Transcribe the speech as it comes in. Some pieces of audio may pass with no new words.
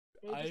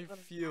I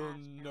feel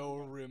no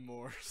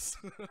remorse.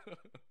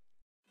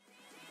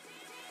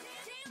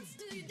 Dance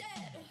to your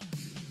dead.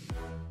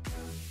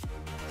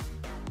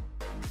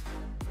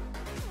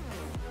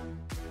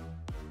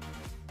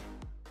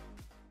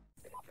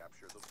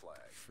 Capture the flag.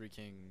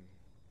 Freaking.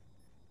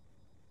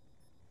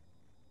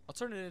 I'll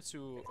turn it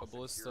into a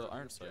ballista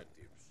iron sight.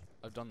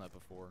 I've done that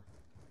before.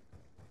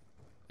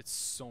 It's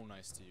so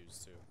nice to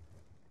use too.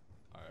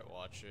 Alright,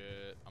 watch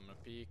it. I'm gonna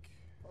peek.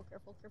 Oh,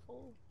 careful,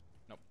 careful.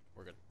 Nope,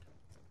 we're good.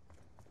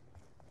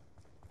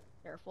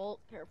 Careful,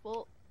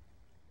 careful.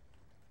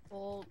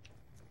 Hold.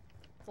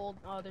 Hold.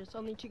 Oh, there's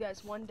only two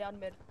guys. One down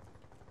mid.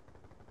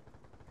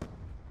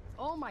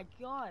 Oh my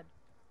god.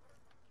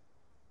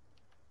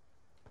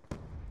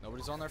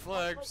 Nobody's on their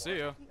flag. See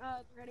ya.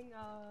 They're heading,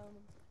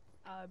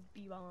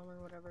 B-bomb or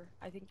whatever.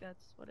 I think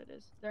that's what it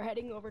is. They're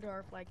heading over to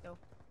our flag though.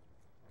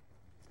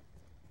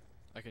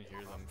 I can hear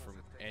them from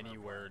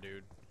anywhere,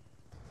 dude.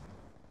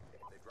 They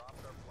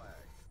dropped our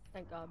flag.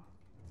 Thank god.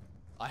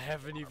 I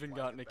haven't even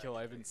gotten a kill.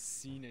 I haven't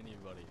seen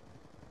anybody.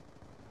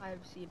 I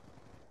have seen.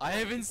 I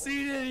haven't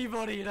seen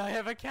anybody, and I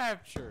have a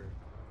capture.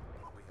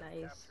 We have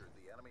Nice. captured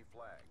the enemy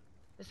flag.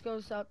 This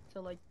goes up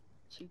to like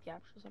 2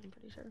 captures, I'm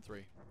pretty sure.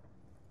 3.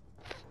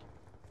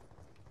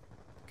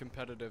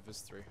 Competitive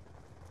is 3.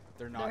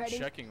 They're They're not heading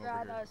checking to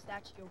over that, here.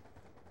 statue.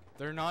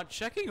 They're not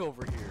checking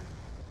over here.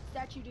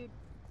 Statue, dude.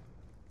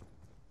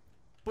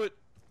 But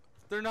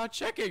they're not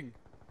checking.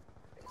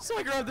 So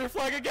I grabbed their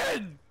flag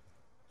again.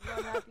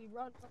 Run, Happy.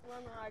 Run,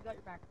 run, run. I got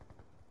your back.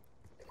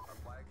 Our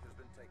flag has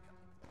been taken.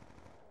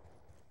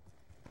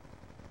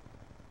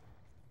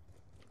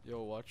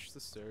 Yo, watch the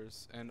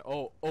stairs. And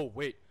oh,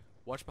 wait.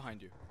 Watch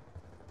behind you.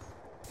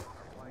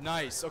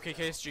 Nice. Okay,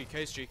 KSG,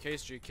 KSG,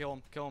 KSG. Kill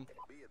him, kill him.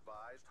 Be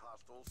advised,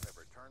 hostiles have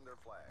returned their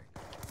flag.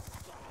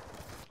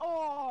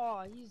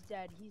 Oh, he's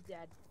dead. He's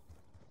dead.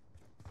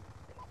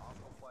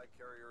 Hostile flag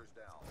carrier is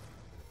down.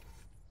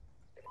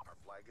 Our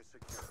flag is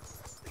secure.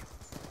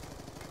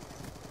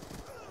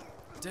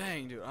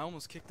 Dang, dude. I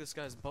almost kicked this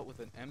guy's butt with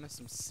an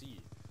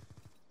MSMC.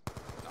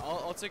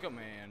 I'll take up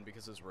my AN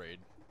because it's raid.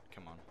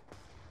 Come on.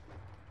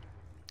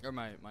 Or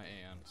my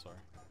AN, sorry.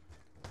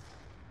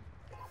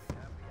 We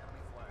have the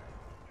enemy flag.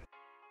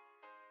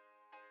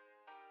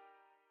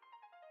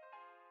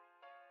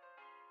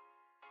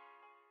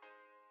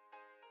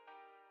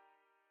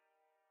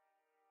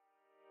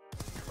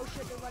 Oh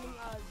shit, they're running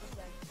this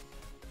way.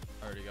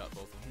 I already got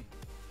both of them.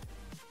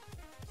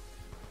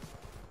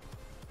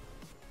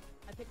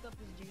 I picked up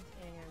his dude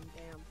and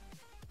damn.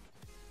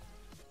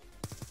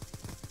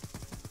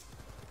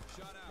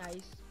 Shot out.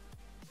 Nice.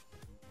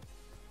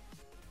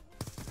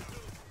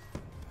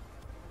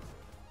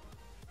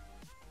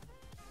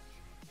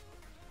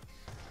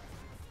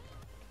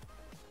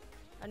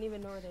 I don't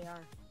even know where they are.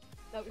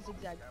 That was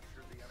zigzag.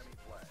 Captured the enemy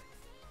flag.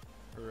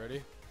 We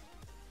ready?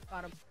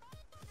 Got him.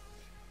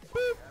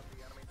 We have the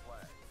enemy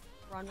flag.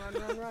 Run, run,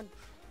 run, run.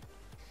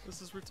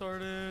 This is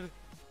retarded.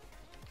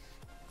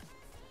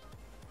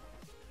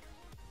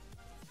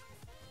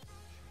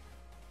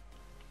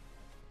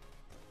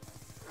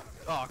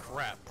 Oh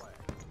crap.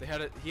 They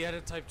had it. He had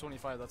a Type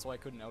 25. That's why I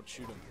couldn't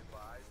outshoot him.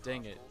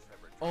 Dang it.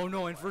 Oh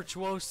no, and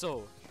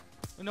Virtuoso.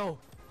 No,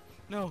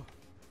 no.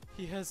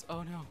 He has.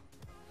 Oh no.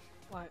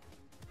 What?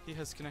 He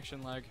has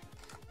connection lag.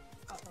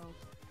 Uh-oh.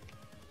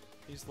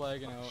 He's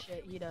lagging Oh, out.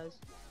 shit, he does.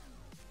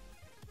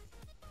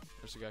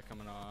 There's a guy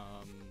coming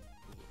on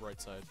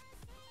right side.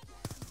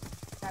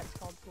 That's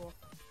called cool.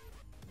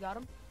 You got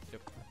him?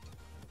 Yep.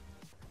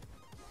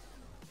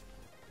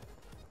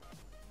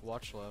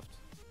 Watch left.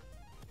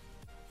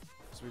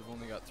 So we've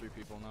only got 3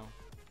 people now.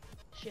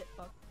 Shit,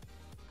 fuck.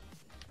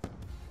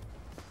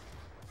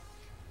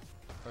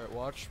 Alright,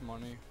 watch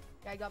money.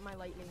 Yeah, I got my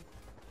lightning.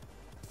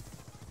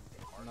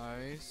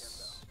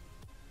 Nice.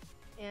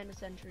 And a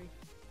sentry.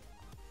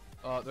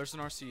 There's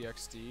an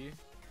RCXD.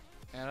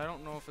 And I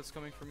don't know if it's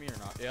coming from me or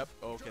not. Yep.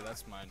 Okay,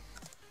 that's mine.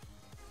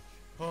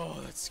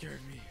 Oh, that scared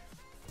me.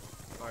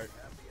 Alright.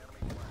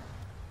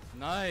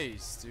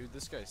 Nice, dude.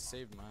 This guy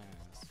saved my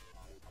ass.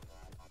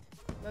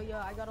 Yo,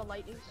 I got a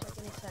lightning strike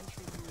and a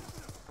sentry.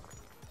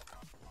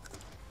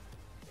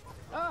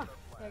 Ah!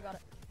 Okay, I got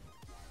it.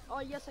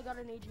 Oh, yes, I got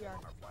an AGR.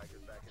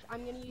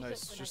 I'm gonna use it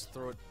Nice. for Just next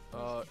throw it.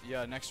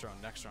 Yeah, next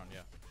round. Next round,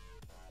 yeah.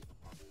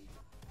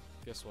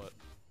 Guess what?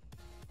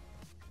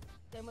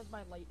 Same with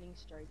my lightning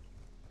strike.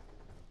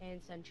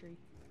 And sentry.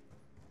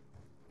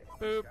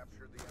 Boop.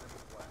 Captured the enemy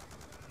flag.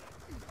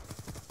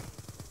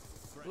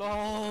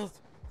 LOL.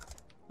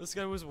 This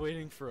guy was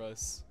waiting for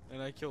us,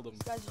 and I killed him.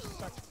 These guys are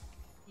such.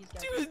 These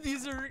guys. Dude,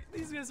 these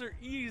guys are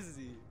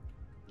easy.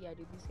 Yeah,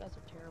 dude, these guys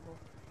are terrible.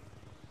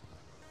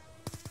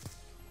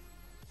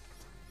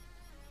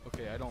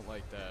 Okay, I don't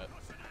like that.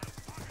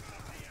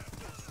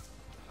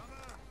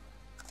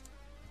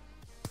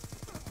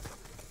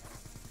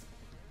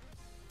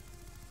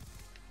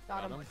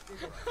 Got him.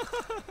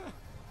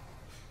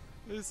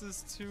 This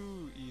is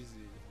too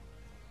easy.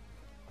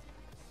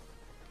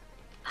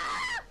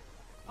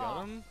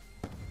 Got him?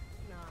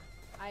 Nah,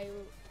 I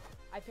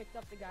picked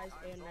up the guy's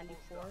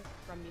AN-94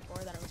 from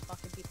before that I was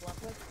fucking people up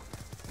with.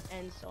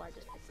 and so I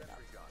just picked it up.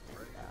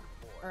 And,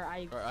 or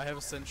I. Alright, I have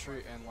a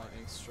sentry and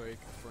lightning strike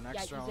for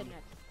next Yeah, round. use it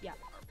next. Yeah.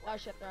 Oh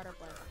shit, they're out of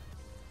play.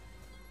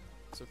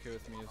 It's okay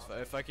with me.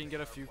 If I can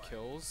get a few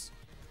kills,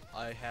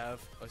 I have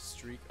a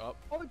streak up.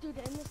 Oh, dude,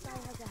 and this guy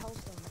has a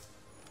hellstone.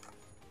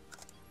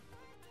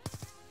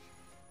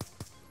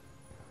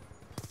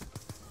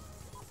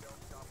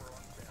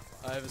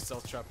 I have a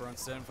stealth chopper on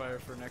standby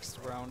for next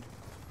round.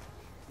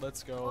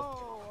 Let's go.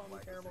 Oh, I'm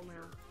terrible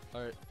now.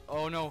 Alright.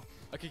 Oh no.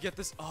 I could get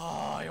this.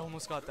 Oh, I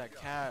almost got that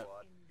cap.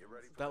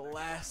 That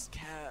last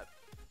cap.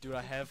 Dude,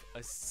 I have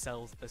a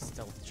stealth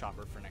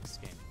chopper for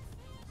next game.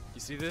 You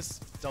see this?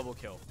 Double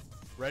kill.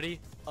 Ready?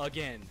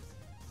 Again.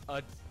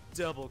 A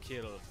double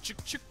kill. Chick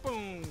chick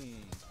boom.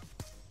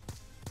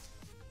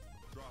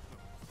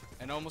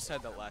 And almost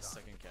had that last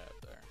second cap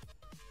there.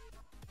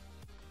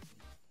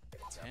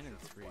 10 and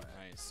 3.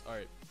 Nice.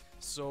 Alright.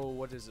 So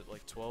what is it,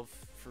 like 12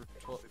 for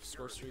 12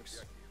 score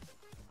streaks?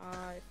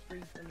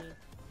 3 for me.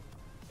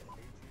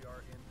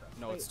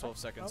 No, Wait, it's 12 what?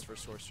 seconds Oh. for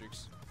score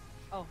streaks.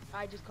 Oh,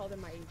 I just called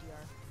him my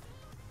AGR.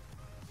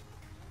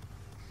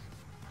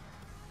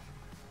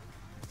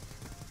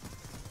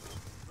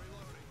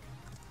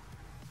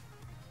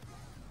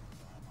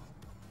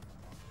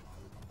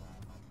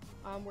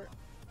 We're.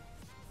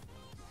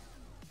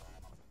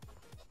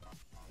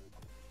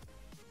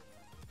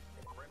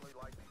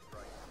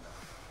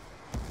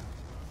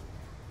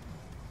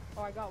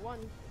 Oh, I got one.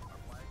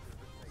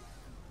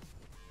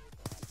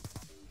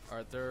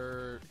 Alright,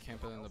 they're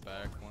camping in the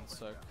back. One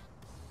sec.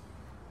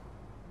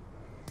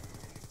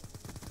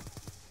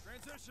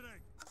 Transitioning.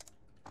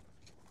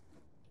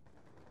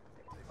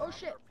 Oh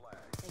shit.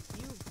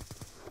 Thank you.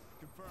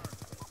 Confirmed.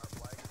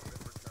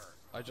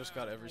 I just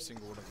got every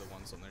single one of the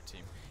ones on their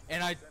team.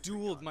 And I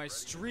dueled my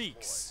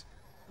streaks!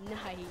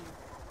 Nice.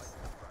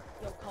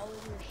 Yo, call in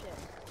your shit.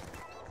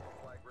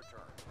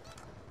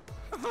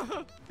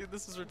 Dude,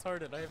 this is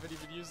retarded. I haven't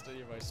even used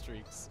any of my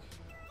streaks.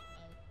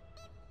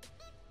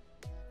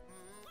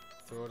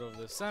 Throw it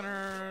over the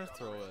center.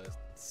 Throw it.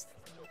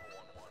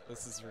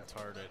 This is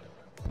retarded.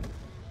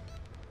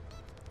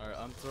 Alright,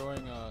 I'm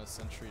throwing a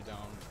sentry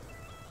down.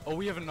 Oh,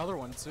 we have another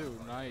one too.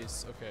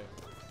 Nice. Okay.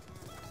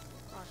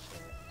 Oh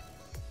shit.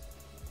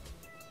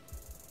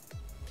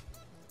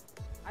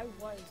 I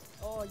was.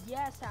 Oh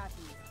yes, happy.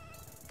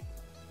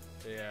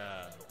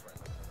 Yeah.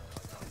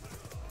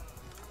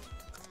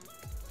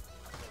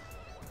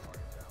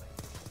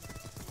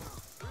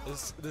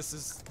 This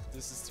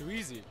is too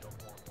easy.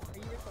 Are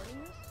you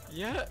recording this?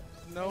 Yeah.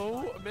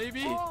 No.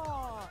 Maybe.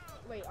 Oh,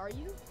 wait, are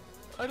you?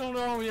 I don't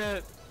know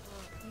yet.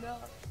 No.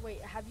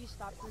 Wait, have you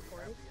stopped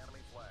recording?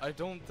 I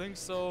don't think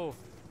so.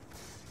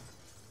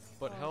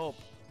 But Oh. help.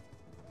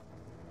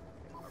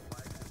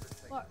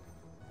 What?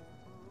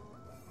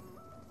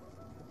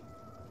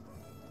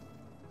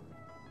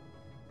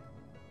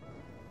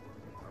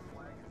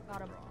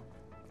 Got him.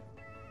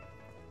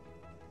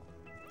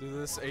 Dude,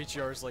 this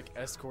HR is like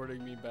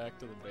escorting me back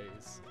to the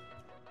base.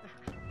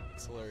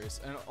 It's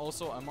hilarious. And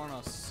also, I'm on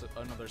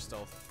another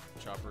stealth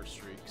chopper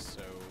streak,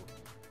 so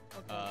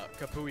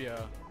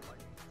Kapuya.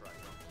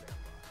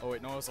 Oh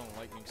wait, no, I was on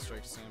lightning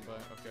strike standby.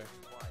 Okay.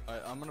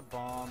 Alright, I'm gonna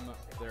bomb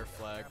their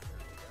flag.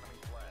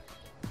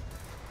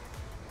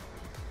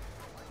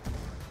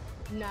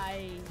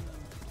 Nice.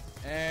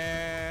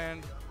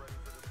 And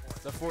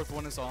the fourth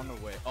one is on the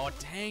way. Oh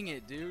dang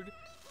it, dude!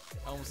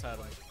 I almost had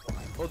him.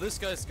 Oh, this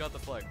guy's got the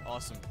flag.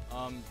 Awesome.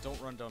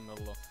 Don't run down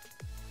middle though.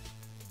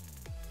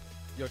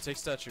 Yo, take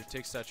statue.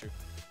 Take statue.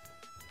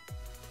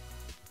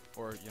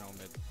 Or you know,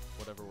 mid.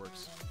 Whatever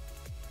works.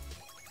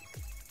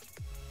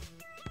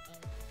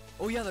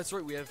 Oh yeah, that's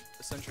right. We have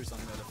sentries on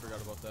mid. I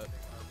forgot about that.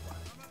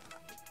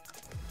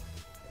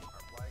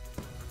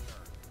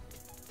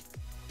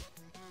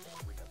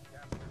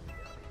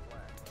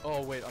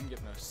 Oh wait, I'm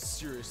getting a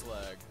serious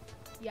lag.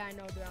 Yeah, I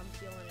know, dude. I'm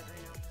feeling it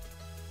right now.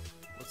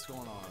 What's going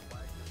on?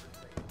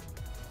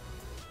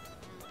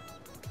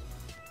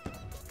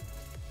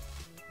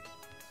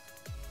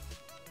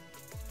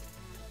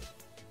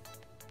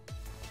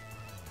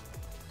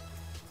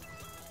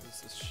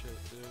 This is shit,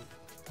 dude.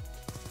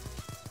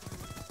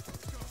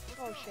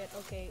 Oh shit.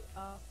 Okay.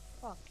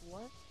 Fuck.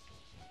 What?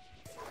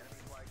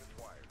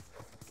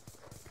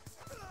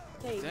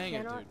 Okay, Dang you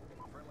it, cannot. dude.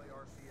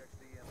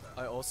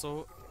 I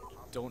also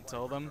don't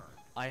tell them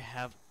I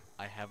have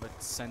a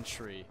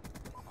sentry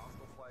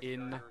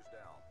in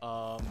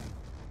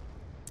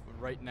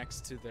right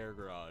next to their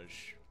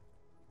garage.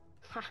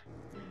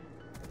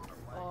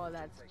 Oh,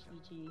 that's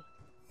GG.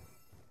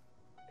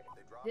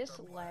 This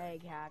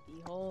lag,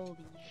 happy. Holy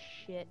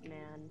shit,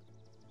 man.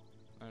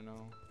 I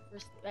know.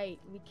 Hey,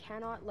 we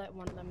cannot let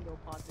one of them go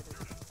positive.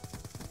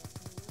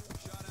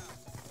 Shot out.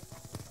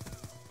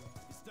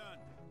 He's done.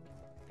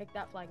 Pick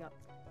that flag up.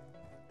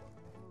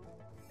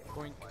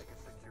 Boink.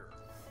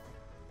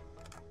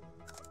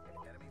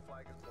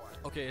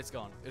 Okay, it's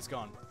gone. It's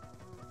gone.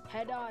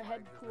 Head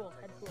pool.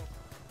 Head pool.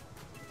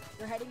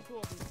 You're heading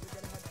pool, dude.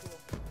 You're gonna head pool.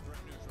 Threat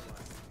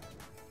neutralized.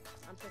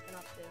 I'm picking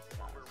up this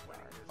star.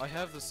 I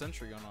have the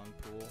sentry gun on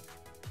pool.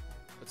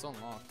 It's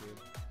unlocked, dude.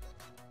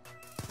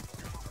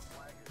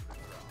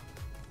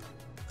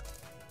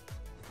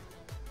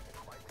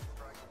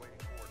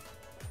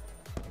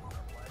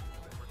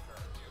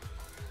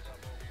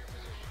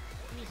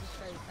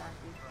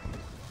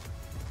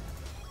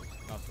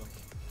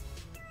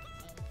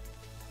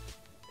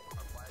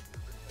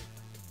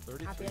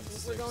 33 Happy, I and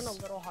think we're going a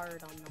 6. little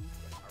hard on them.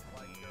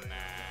 Nah.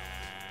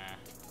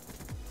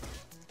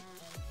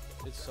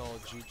 It's all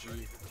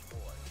GG.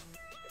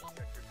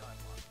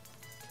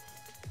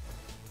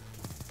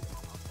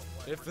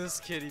 If this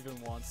kid even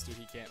wants to,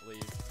 he can't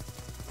leave.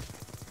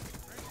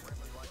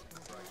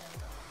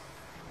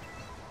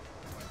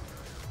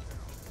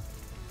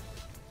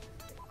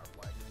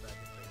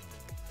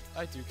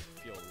 I do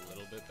feel a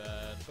little bit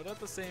bad, but at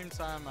the same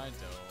time, I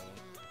don't.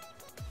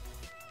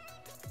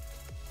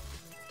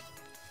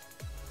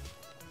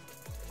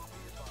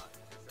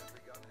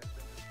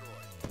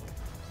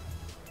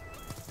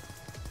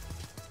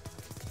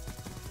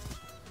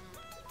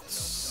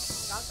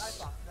 Ganz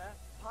einfach, ne?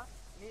 Pass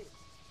nicht.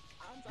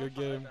 Ganz Good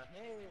einfach, game. Alter.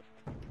 Nee.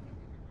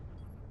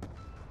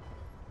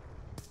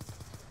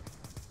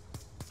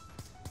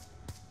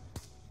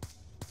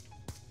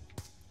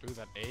 Ooh,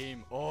 that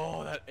aim.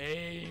 Oh, that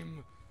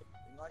aim.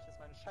 Wie mache ich jetzt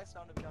meine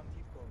Scheißlaune wieder am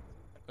Tiefpunkt?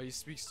 Oh, he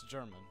speaks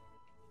German.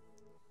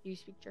 Do you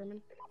speak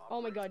German?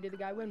 Oh my god, dude, the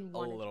guy went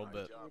 1 in little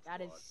 22. bit.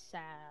 That is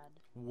sad.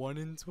 1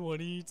 in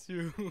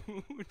 22.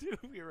 Dude,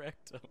 we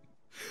wrecked him.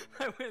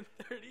 I went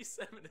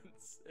 37 and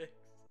 6.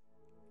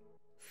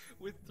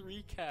 With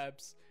 3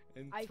 caps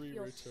and 3 I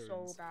feel returns.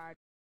 so bad.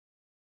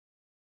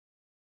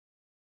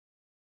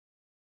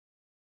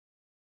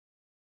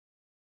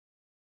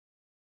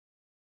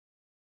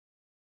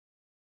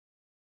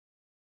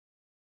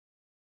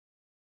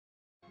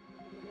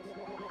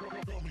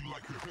 Feel me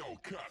like a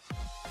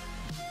Hellcat.